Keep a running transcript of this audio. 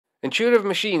Intuitive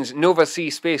Machines' Nova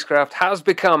C spacecraft has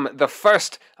become the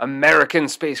first American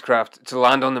spacecraft to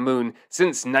land on the moon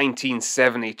since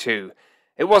 1972.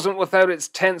 It wasn't without its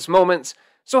tense moments,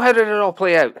 so how did it all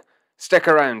play out? Stick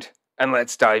around, and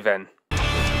let's dive in.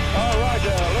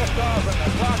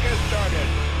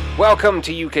 Welcome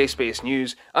to UK Space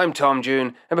News, I'm Tom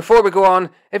June, and before we go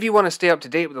on, if you want to stay up to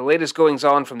date with the latest goings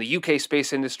on from the UK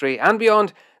space industry and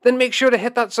beyond, then make sure to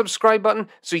hit that subscribe button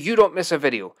so you don't miss a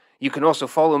video. You can also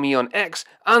follow me on X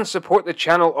and support the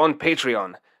channel on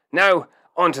Patreon. Now,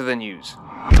 on to the news.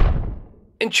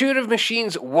 Intuitive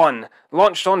Machines 1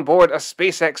 launched on board a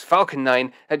SpaceX Falcon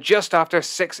 9 at just after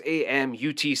 6 AM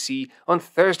UTC on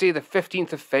Thursday the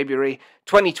 15th of February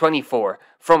 2024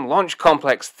 from Launch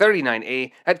Complex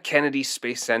 39A at Kennedy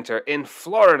Space Center in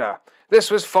Florida.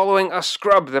 This was following a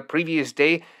scrub the previous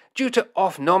day due to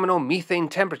off-nominal methane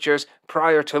temperatures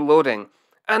prior to loading.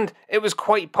 And it was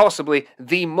quite possibly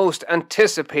the most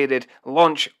anticipated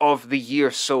launch of the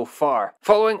year so far.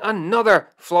 Following another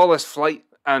flawless flight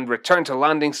and return to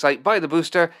landing site by the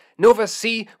booster, Nova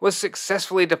C was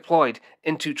successfully deployed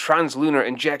into translunar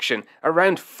injection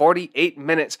around 48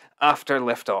 minutes after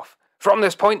liftoff. From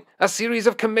this point, a series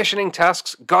of commissioning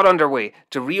tasks got underway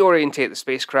to reorientate the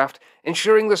spacecraft,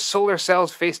 ensuring the solar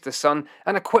cells faced the sun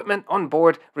and equipment on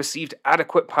board received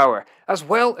adequate power, as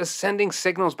well as sending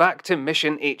signals back to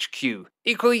Mission HQ.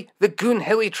 Equally, the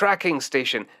Goonhilly tracking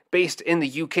station, based in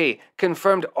the UK,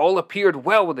 confirmed all appeared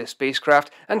well with the spacecraft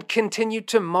and continued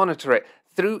to monitor it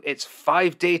through its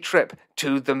 5-day trip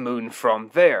to the moon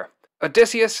from there.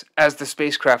 Odysseus, as the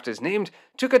spacecraft is named,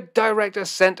 took a direct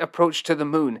ascent approach to the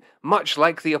moon, much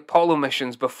like the Apollo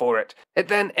missions before it. It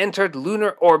then entered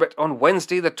lunar orbit on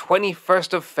Wednesday the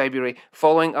 21st of February,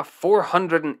 following a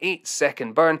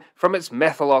 408-second burn from its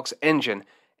Methalox engine,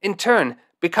 in turn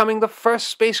becoming the first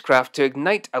spacecraft to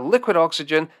ignite a liquid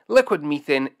oxygen, liquid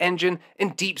methane engine in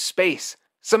deep space.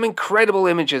 Some incredible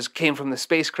images came from the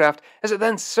spacecraft as it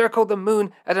then circled the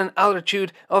moon at an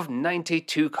altitude of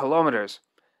 92 kilometers.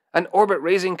 An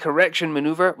orbit-raising correction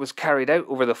maneuver was carried out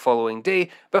over the following day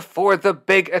before the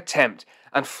big attempt,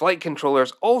 and flight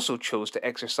controllers also chose to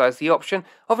exercise the option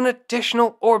of an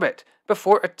additional orbit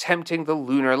before attempting the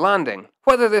lunar landing.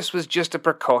 Whether this was just a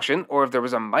precaution or if there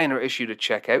was a minor issue to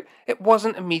check out, it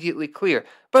wasn't immediately clear,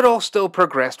 but all still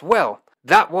progressed well.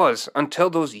 That was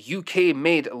until those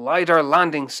UK-made LiDAR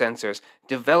landing sensors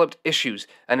developed issues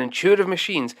and Intuitive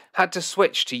Machines had to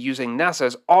switch to using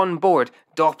NASA's on-board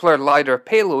Doppler LiDAR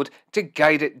payload to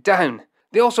guide it down.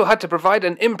 They also had to provide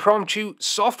an impromptu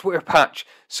software patch,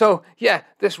 so yeah,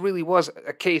 this really was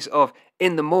a case of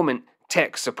in-the-moment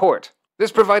tech support.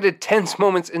 This provided tense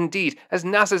moments indeed, as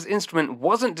NASA's instrument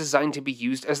wasn't designed to be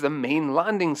used as the main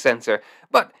landing sensor.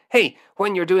 But hey,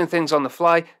 when you're doing things on the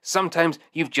fly, sometimes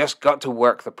you've just got to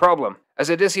work the problem.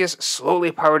 As Odysseus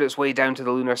slowly powered its way down to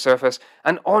the lunar surface,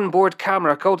 an onboard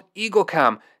camera called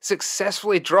EagleCam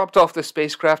successfully dropped off the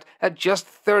spacecraft at just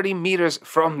 30 meters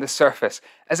from the surface,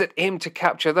 as it aimed to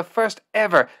capture the first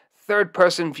ever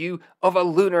third-person view of a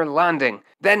lunar landing.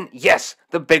 Then, yes,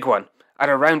 the big one. At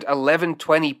around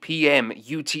 11:20 PM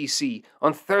UTC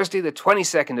on Thursday the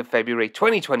 22nd of February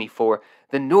 2024,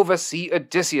 the Nova C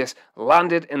Odysseus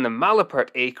landed in the Malapert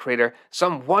A crater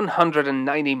some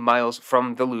 190 miles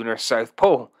from the lunar South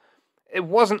Pole. It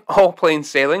wasn't all plain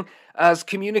sailing, as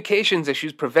communications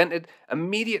issues prevented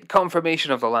immediate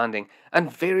confirmation of the landing,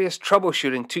 and various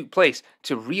troubleshooting took place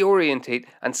to reorientate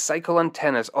and cycle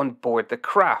antennas on board the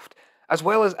craft, as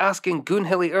well as asking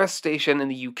Goonhilly Earth Station in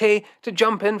the UK to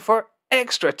jump in for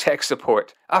extra tech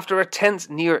support. After a tense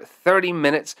near 30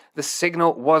 minutes, the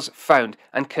signal was found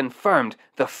and confirmed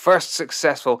the first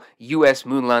successful US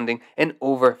moon landing in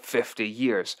over 50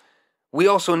 years. We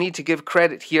also need to give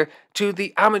credit here to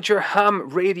the amateur ham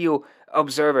radio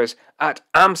observers at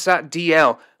AMSAT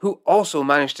DL, who also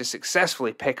managed to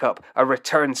successfully pick up a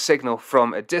return signal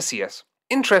from Odysseus.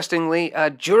 Interestingly,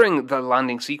 during the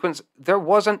landing sequence, there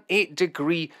was an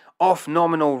 8-degree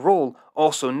off-nominal roll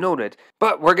also noted,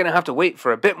 but we're going to have to wait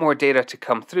for a bit more data to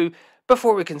come through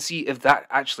before we can see if that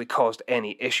actually caused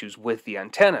any issues with the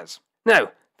antennas.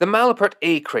 Now, the Malapert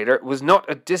A crater was not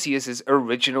Odysseus's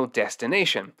original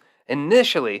destination.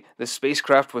 Initially, the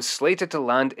spacecraft was slated to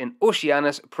land in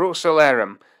Oceanus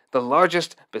Procellarum, the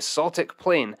largest basaltic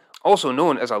plain, also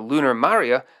known as a lunar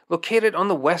marea, located on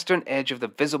the western edge of the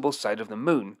visible side of the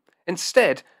moon.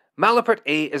 Instead, Malapert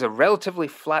A is a relatively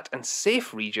flat and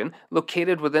safe region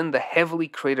located within the heavily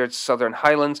cratered southern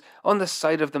highlands on the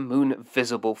side of the moon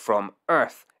visible from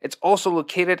Earth. It's also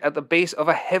located at the base of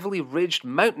a heavily ridged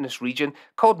mountainous region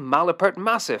called Malapert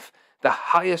Massif, the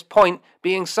highest point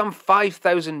being some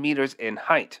 5,000 meters in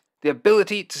height. The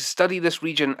ability to study this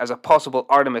region as a possible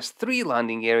Artemis 3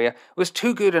 landing area was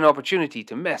too good an opportunity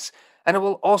to miss, and it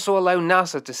will also allow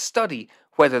NASA to study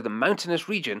whether the mountainous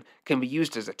region can be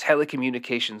used as a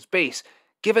telecommunications base,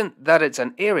 given that it's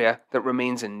an area that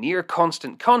remains in near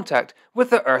constant contact with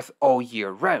the Earth all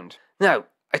year round. Now,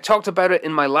 I talked about it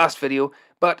in my last video,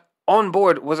 but on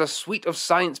board was a suite of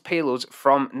science payloads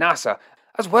from NASA,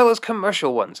 as well as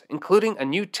commercial ones, including a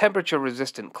new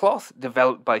temperature-resistant cloth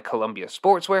developed by Columbia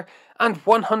Sportswear, and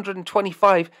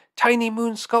 125 tiny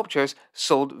moon sculptures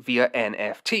sold via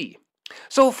NFT.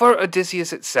 So for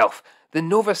Odysseus itself, the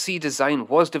Nova C design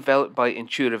was developed by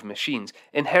Intuitive Machines,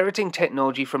 inheriting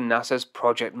technology from NASA's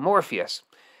Project Morpheus.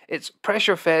 Its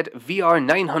pressure-fed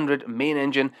VR900 main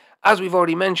engine, as we've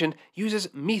already mentioned, uses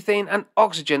methane and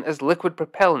oxygen as liquid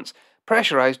propellants,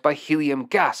 pressurized by helium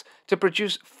gas to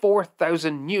produce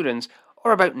 4,000 newtons,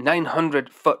 or about 900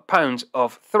 foot-pounds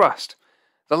of thrust.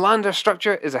 The lander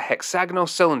structure is a hexagonal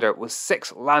cylinder with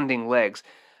 6 landing legs,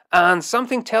 and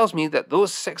something tells me that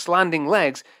those 6 landing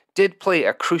legs did play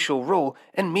a crucial role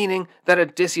in meaning that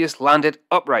Odysseus landed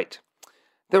upright.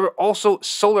 There are also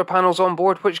solar panels on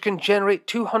board which can generate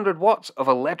 200 watts of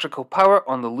electrical power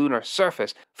on the lunar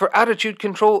surface. For attitude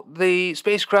control, the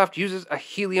spacecraft uses a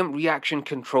helium reaction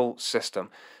control system.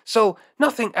 So,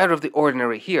 nothing out of the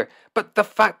ordinary here, but the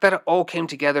fact that it all came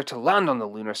together to land on the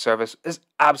lunar surface is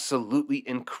absolutely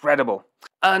incredible.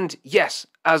 And yes,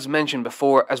 as mentioned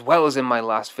before, as well as in my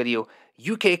last video,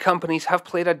 UK companies have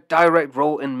played a direct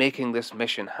role in making this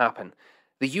mission happen.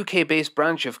 The UK-based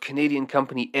branch of Canadian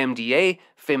company MDA,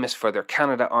 famous for their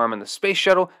Canadarm on the Space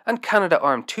Shuttle and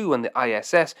Canadarm2 on the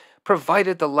ISS,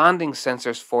 provided the landing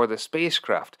sensors for the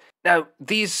spacecraft. Now,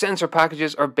 these sensor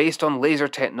packages are based on laser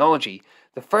technology.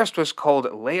 The first was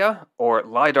called LEA, or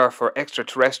LiDAR for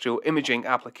Extraterrestrial Imaging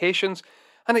Applications,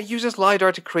 and it uses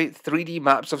LiDAR to create 3D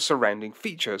maps of surrounding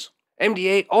features.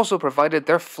 MDA also provided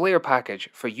their FLARE package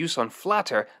for use on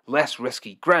flatter, less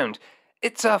risky ground.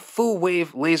 It's a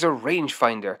full-wave laser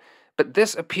rangefinder, but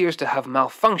this appears to have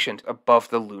malfunctioned above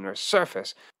the lunar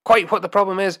surface. Quite what the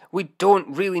problem is, we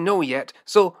don't really know yet,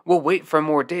 so we'll wait for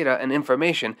more data and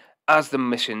information as the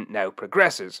mission now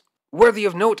progresses. Worthy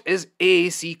of note is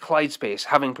AAC Clydespace,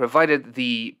 having provided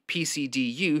the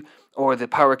PCDU, or the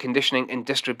Power Conditioning and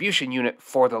Distribution Unit,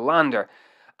 for the lander.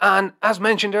 And as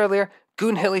mentioned earlier,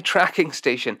 Goonhilly Tracking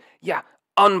Station. Yeah,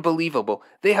 unbelievable.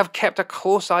 They have kept a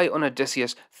close eye on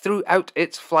Odysseus throughout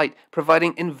its flight,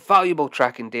 providing invaluable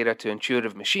tracking data to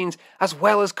Intuitive Machines, as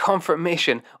well as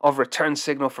confirmation of return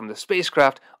signal from the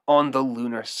spacecraft on the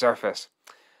lunar surface.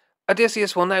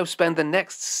 Odysseus will now spend the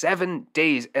next 7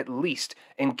 days at least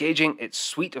engaging its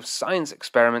suite of science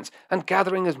experiments and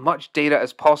gathering as much data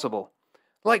as possible.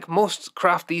 Like most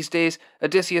craft these days,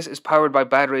 Odysseus is powered by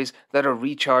batteries that are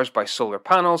recharged by solar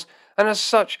panels, and as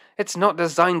such, it's not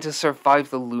designed to survive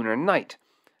the lunar night.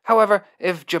 However,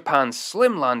 if Japan's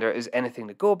Slim Lander is anything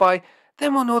to go by,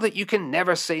 then we'll know that you can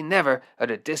never say never at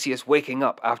Odysseus waking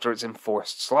up after its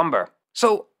enforced slumber.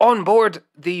 So, on board,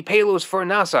 the payloads for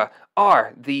NASA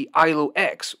are the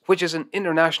ILO-X, which is an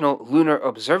international lunar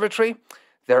observatory.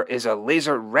 There is a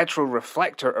laser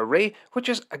retroreflector array, which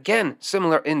is again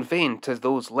similar in vein to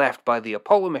those left by the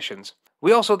Apollo missions.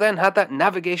 We also then had that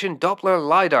navigation Doppler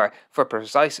LiDAR for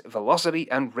precise velocity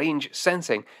and range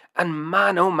sensing, and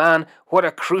man oh man, what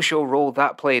a crucial role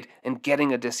that played in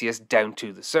getting Odysseus down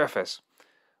to the surface.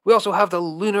 We also have the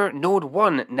Lunar Node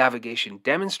 1 navigation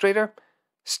demonstrator,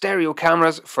 stereo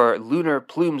cameras for lunar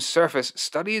plume surface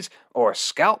studies, or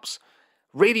SCALPs,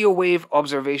 radio wave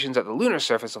observations at the lunar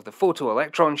surface of the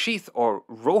photoelectron sheath, or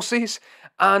ROSES,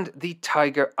 and the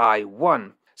Tiger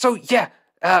Eye-1. So yeah,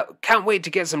 can't wait to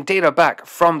get some data back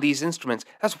from these instruments,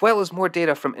 as well as more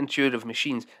data from Intuitive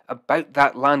Machines about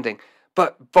that landing.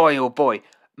 But boy oh boy,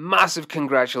 massive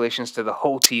congratulations to the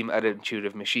whole team at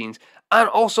Intuitive Machines, and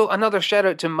also another shout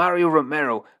out to Mario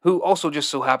Romero, who also just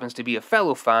so happens to be a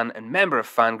fellow fan and member of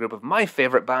fan group of my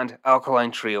favourite band,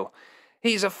 Alkaline Trio.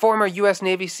 He's a former US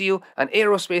Navy SEAL and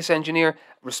aerospace engineer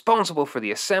responsible for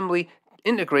the assembly,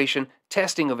 integration,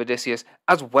 testing of Odysseus,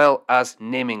 as well as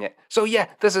naming it. So yeah,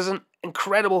 this is an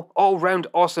incredible, all-round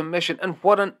awesome mission, and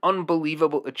what an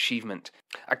unbelievable achievement.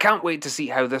 I can't wait to see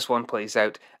how this one plays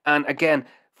out, and again,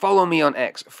 follow me on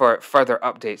X for further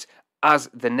updates as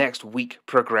the next week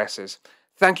progresses.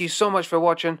 Thank you so much for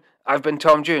watching. I've been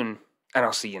Tom June, and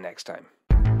I'll see you next time.